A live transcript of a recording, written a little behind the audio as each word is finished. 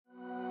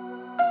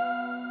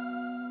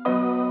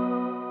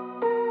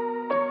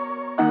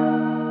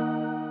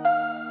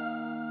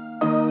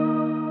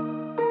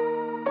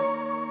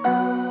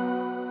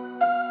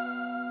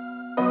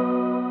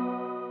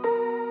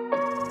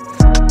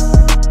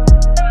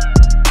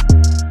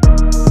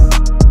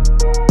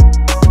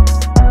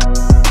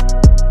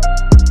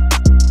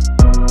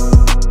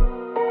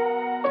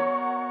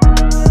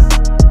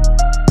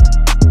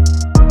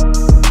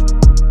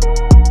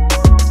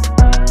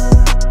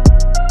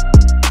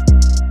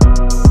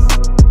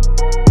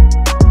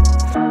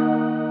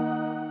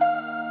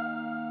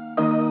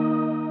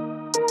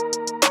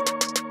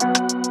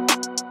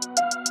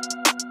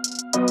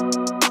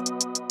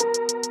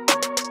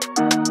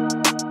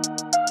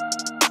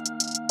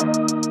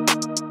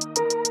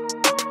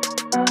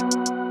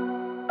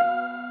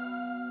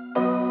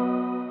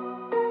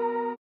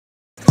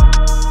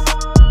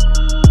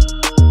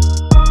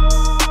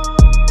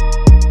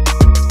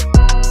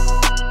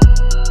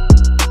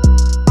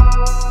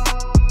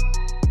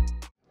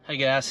Hey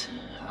guys,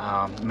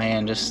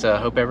 man, just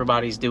hope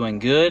everybody's doing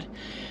good.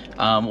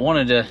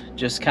 Wanted to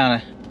just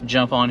kind of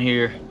jump on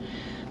here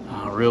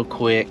real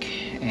quick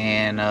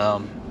and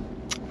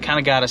kind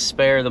of got to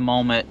spare the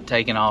moment,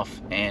 taking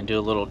off and do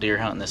a little deer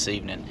hunting this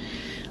evening.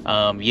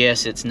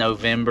 Yes, it's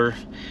November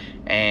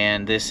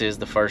and this is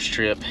the first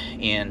trip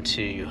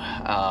into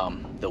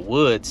the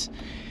woods.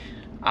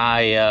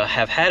 I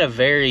have had a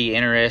very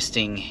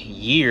interesting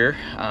year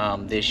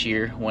this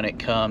year when it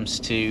comes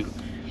to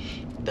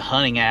the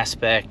hunting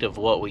aspect of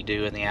what we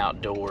do in the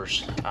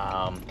outdoors.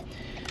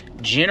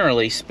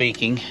 Generally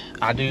speaking,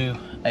 I do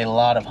a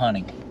lot of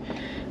hunting.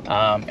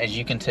 As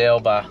you can tell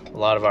by a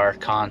lot of our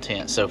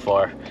content so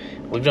far,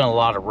 we've done a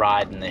lot of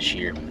riding this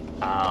year.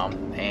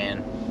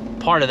 And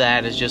part of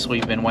that is just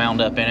we've been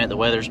wound up in it. The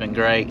weather's been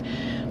great,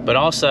 but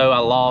also I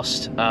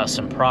lost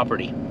some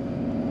property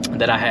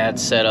that I had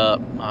set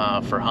up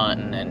for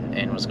hunting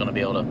and was going to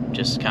be able to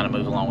just kind of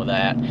move along with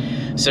that.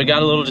 So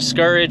got a little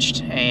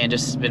discouraged and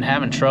just been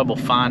having trouble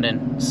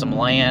finding some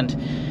land.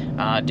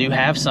 Do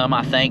have some,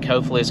 I think.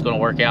 Hopefully it's going to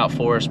work out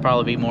for us,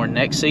 probably be more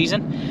next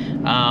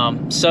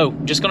season. So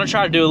just going to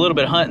try to do a little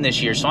bit of hunting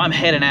this year. So I'm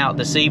heading out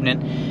this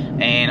evening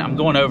and I'm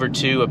going over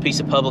to a piece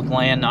of public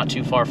land not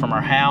too far from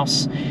our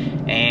house,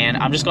 and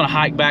I'm just going to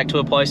hike back to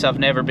a place I've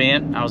never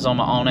been. I was on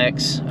my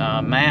Onyx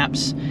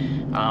maps,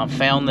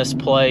 found this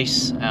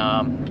place.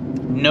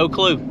 No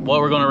clue what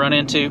we're going to run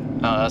into.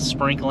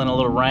 Sprinkling a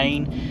little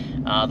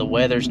rain. The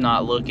weather's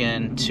not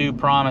looking too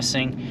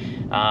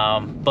promising,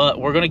 but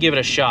we're going to give it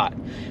a shot.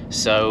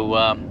 So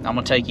I'm going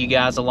to take you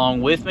guys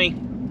along with me,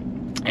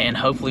 and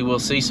hopefully we'll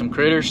see some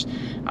critters.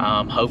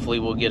 Hopefully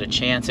we'll get a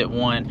chance at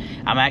one.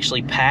 I'm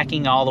actually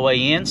packing all the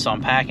way in, so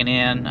I'm packing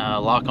in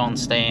lock-on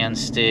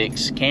stands,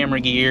 sticks,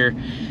 camera gear,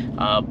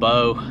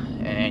 bow,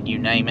 and you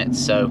name it.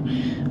 So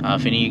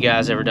if any of you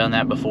guys ever done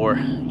that before,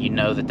 you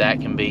know that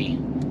that can be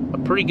a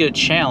pretty good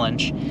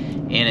challenge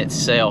in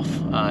itself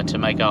to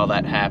make all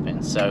that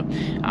happen. So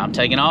I'm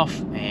taking off,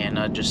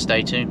 and just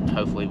stay tuned.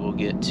 Hopefully we'll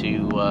get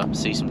to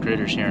see some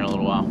critters here in a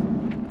little while.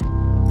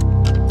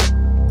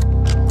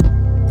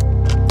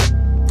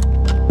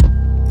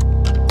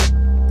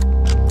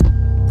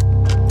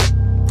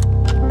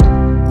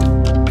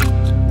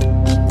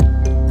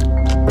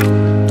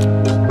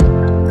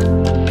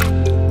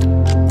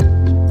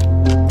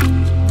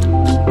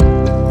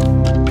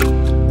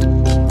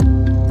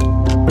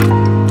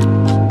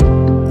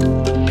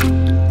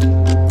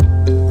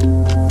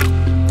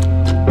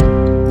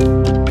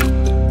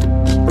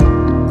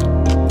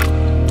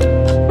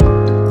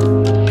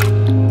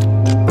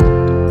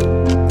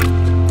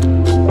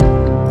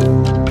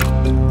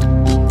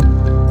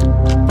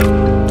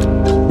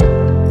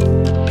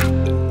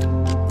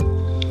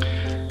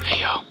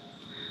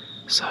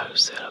 So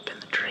set up in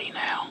the tree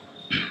now.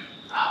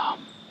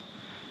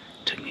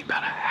 Took me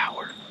about an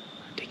hour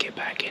to get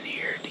back in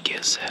here to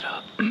get set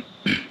up.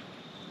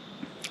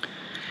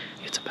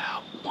 It's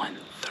about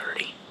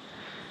 1:30,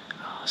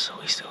 so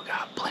we still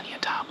got plenty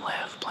of time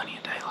left, plenty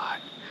of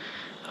daylight.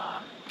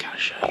 Kind of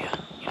show you,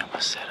 my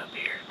setup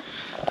here.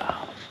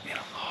 In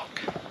a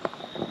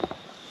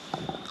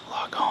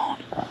lock on.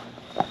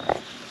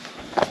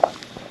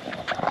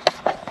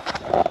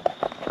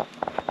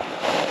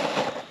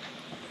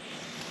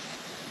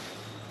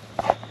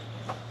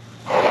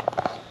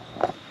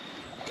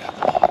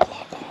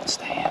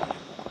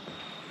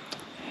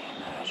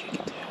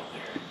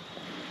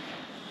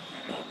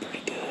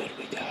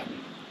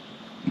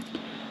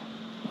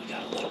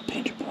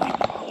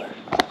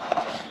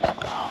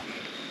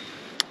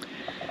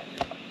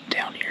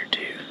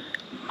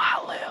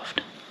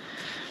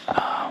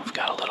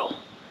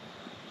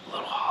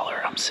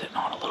 I'm sitting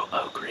on a little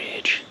oak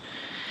ridge,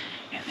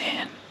 and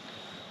then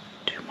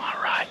to my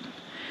right,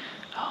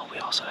 we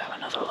also have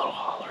another little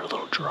holler, a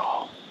little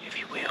draw, if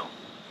you will.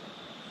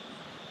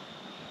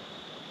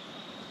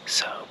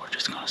 So we're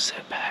just gonna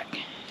sit back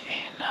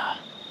and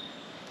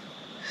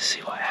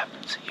see what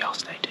happens. Y'all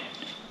stay tuned.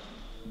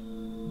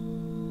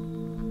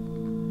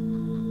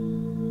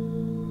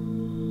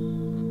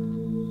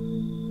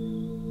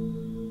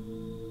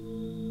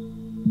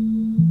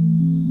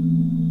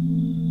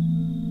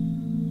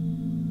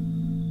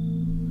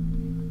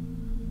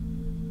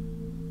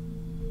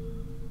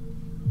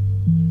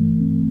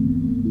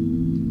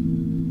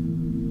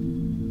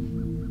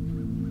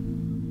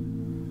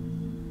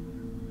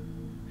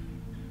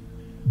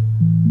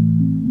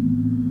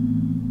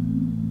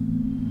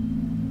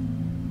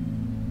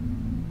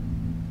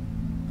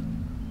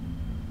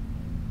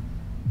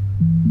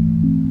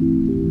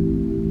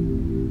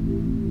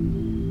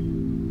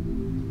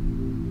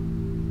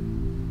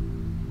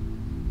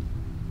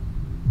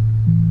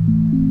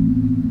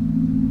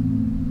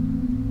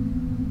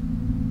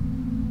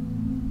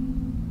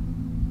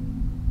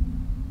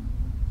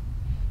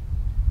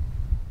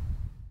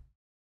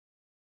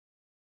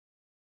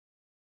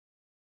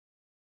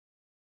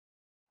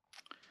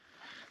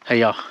 Hey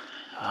y'all,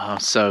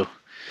 so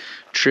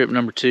trip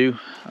number 2, you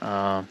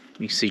can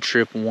see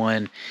trip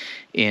 1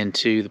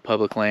 into the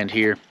public land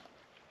here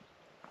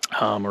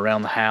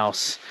around the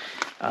house.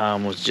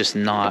 was just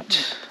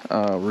not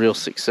real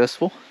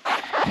successful.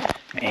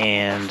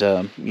 And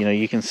you know,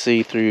 you can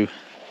see through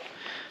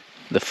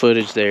the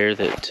footage there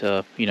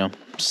that you know,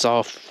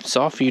 saw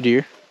a few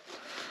deer.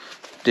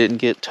 Didn't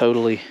get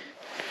totally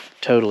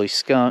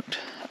skunked,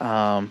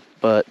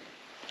 but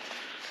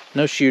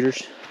no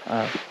shooters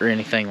or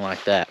anything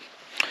like that.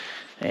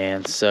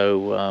 And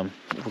so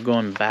we're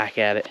going back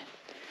at it.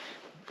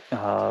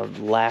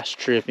 Last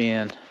trip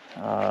in,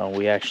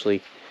 we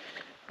actually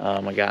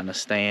I got in a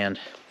stand.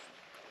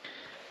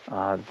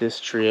 This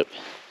trip,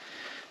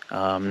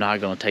 I'm not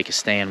going to take a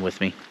stand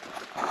with me.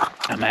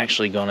 I'm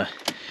actually going to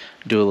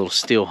do a little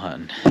still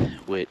hunting,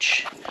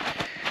 which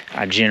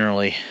I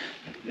generally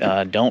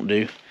don't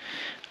do,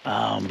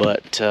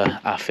 but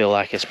I feel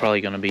like it's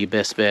probably going to be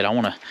best bet. I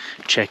want to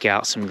check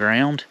out some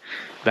ground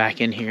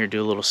back in here,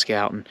 do a little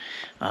scouting.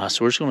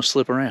 So we're just going to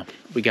slip around.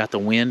 We got the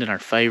wind in our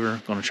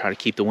favor. Going to try to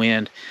keep the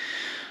wind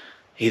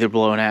either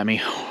blowing at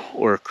me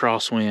or a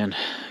crosswind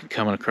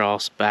coming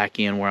across back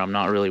in where I'm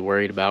not really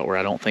worried about, where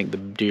I don't think the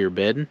deer are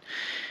bedding.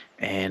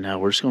 And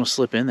we're just going to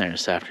slip in there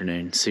this afternoon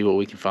and see what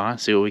we can find,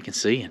 see what we can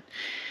see,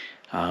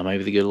 and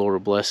maybe the good Lord will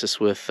bless us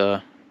with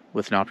an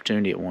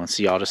opportunity at once.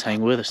 So y'all just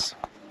hang with us.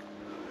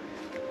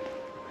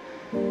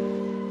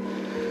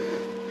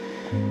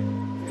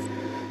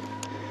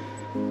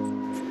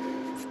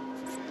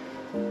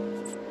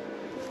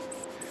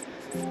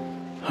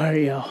 All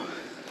right, y'all.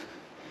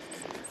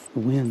 The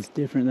wind's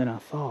different than I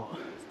thought,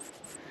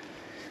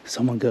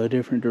 so I'm gonna go a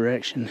different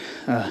direction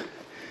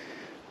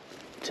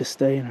to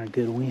stay in our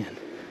good wind.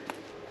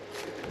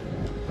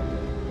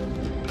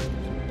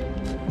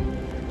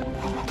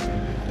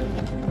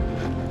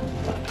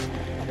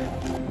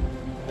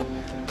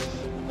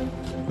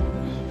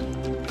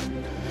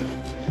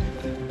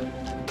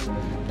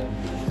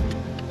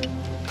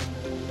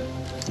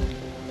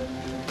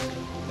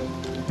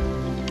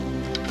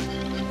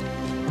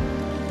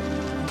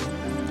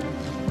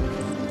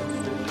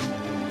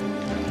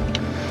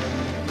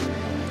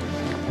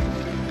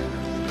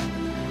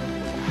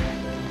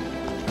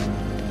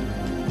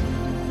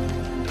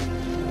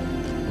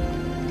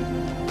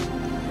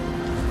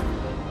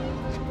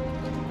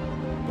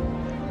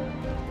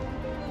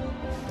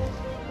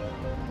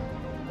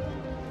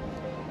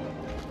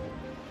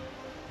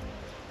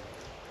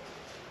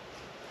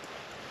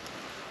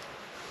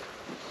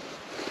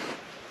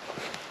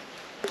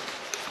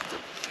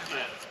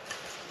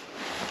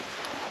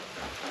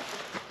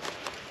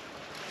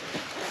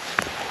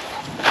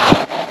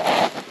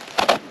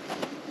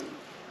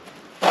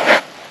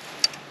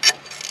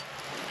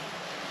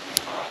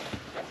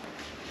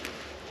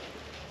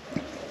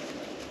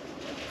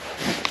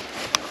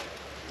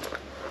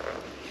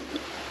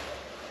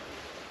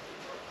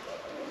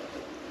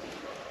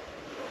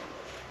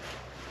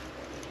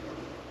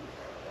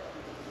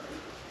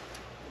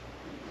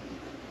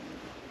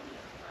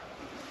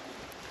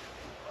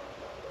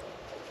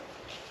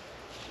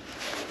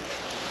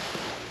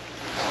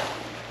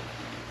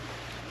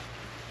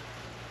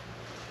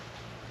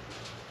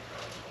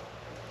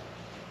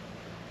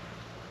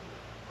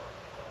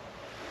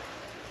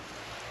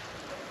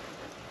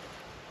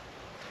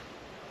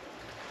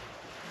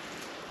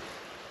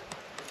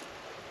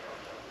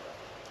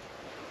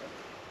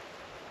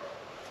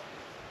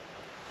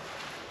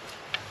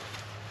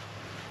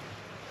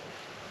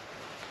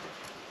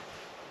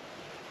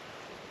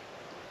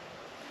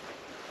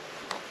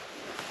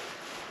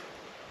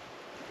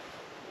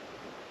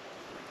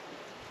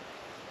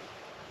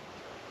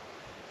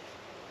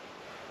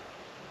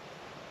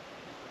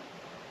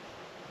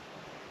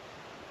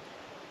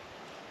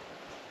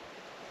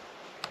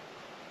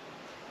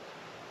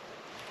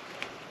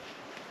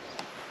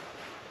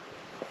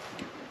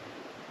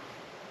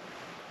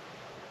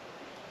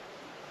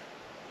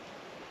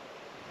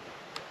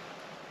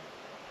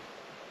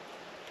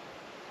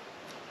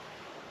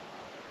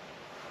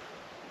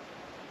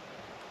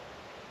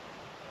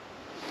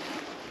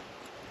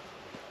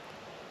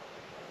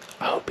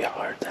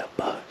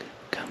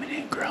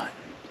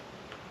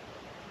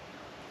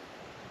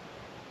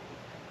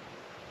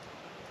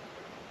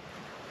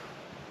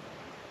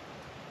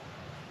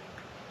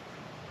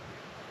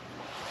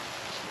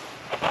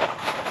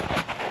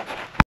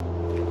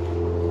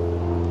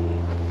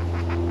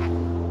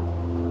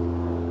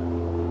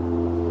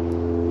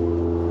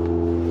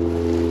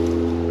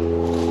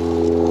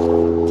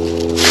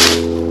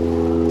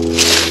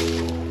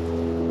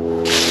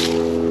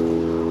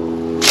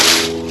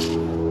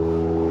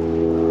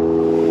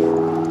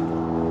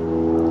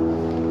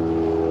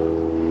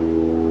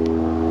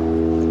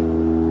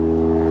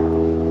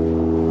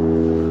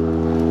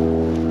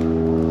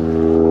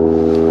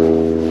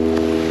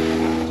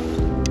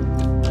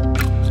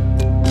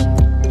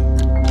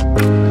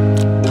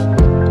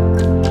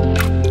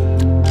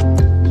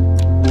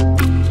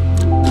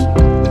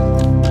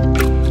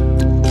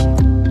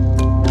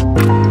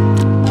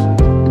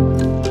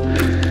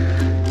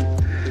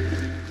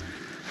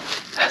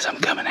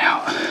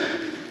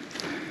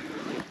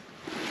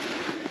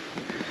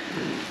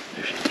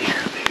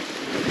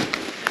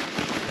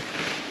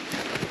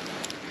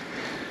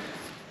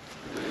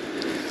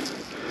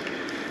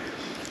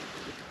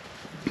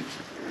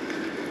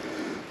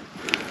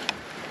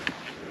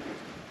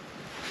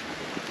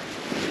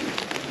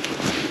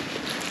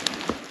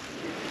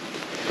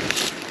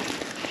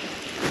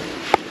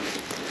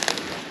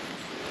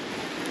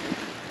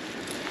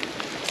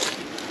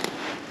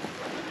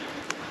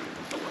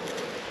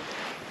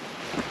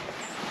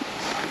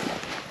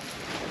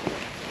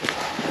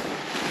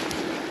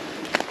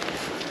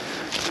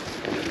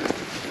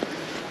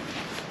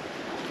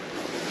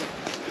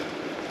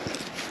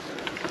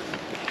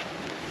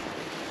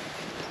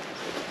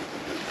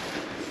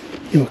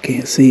 Y'all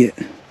can't see it,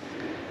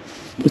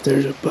 but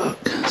there's a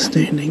buck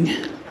standing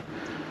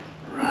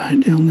right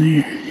down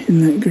there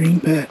in that green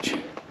patch.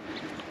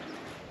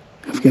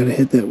 I've got to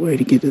head that way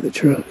to get to the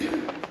truck.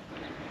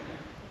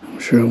 I'm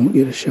sure I won't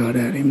get a shot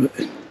at him,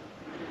 but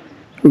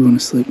we're going to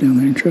slip down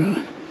there and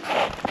try.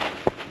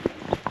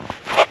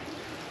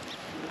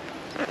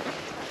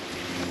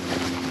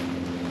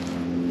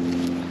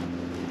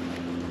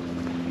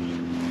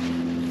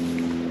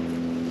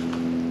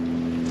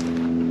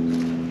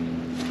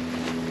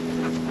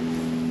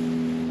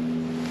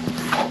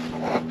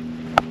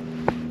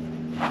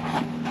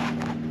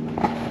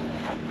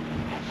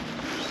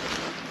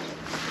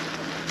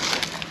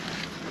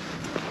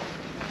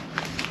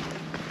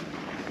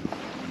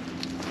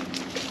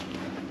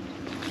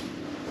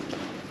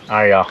 All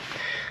right,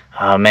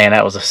 y'all. Man,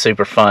 that was a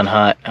super fun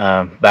hunt.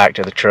 Back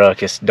to the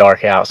truck. It's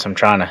dark out, so I'm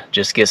trying to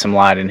just get some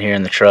light in here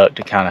in the truck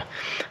to kind of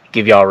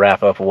give y'all a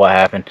wrap up of what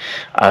happened.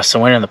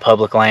 So we're in the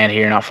public land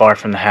here, not far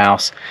from the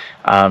house.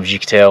 As you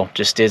can tell,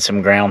 just did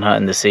some ground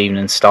hunting this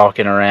evening,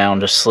 stalking around,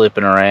 just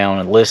slipping around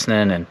and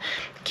listening and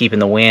keeping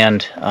the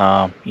wind,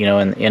 you know,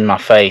 in my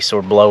face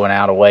or blowing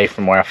out away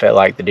from where I felt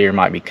like the deer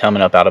might be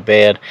coming up out of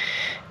bed.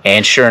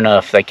 And sure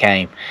enough, they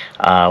came.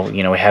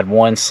 You know, we had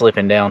one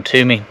slipping down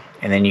to me.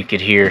 And then you could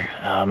hear,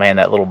 man,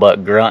 that little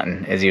buck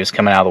grunting as he was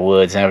coming out of the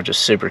woods. And that was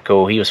just super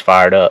cool. He was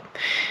fired up.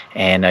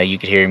 And you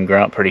could hear him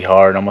grunt pretty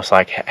hard, almost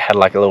like had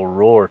like a little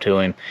roar to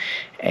him.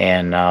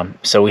 And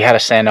so we had a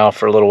standoff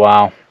for a little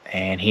while.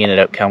 And he ended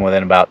up coming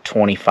within about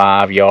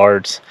 25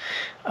 yards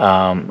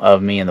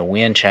of me, and the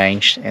wind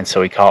changed. And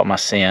so he caught my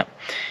scent.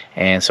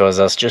 And so as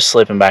I was just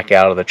slipping back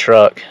out of the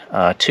truck,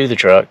 to the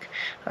truck,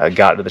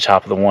 got to the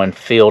top of the one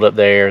field up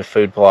there, the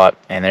food plot,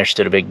 and there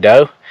stood a big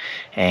doe,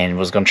 and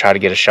was going to try to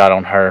get a shot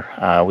on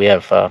her. We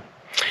have a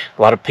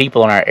lot of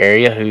people in our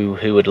area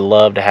who would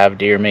love to have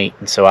deer meat,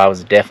 and so I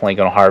was definitely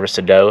going to harvest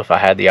a doe if I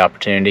had the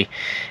opportunity,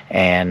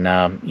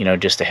 and you know,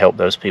 just to help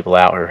those people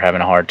out who are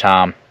having a hard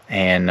time.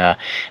 And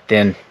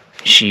then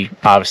she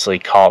obviously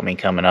caught me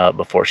coming up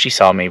before she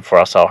saw me, before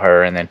I saw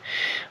her, and then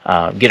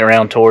getting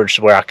around towards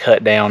where I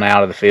cut down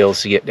out of the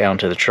fields to get down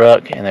to the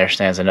truck, and there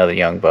stands another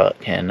young buck.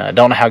 And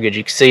don't know how good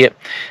you can see it,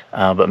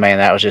 but man,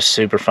 that was just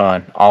super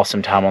fun.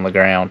 Awesome time on the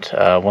ground.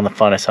 One of the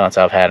funnest hunts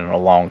I've had in a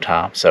long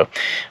time. So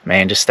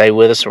man, just stay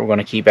with us. We're going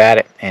to keep at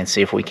it and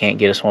see if we can't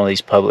get us one of these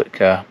public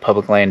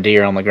land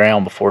deer on the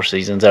ground before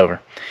season's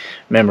over.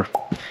 Remember,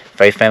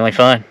 faith, family,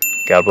 fun.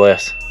 God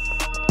bless.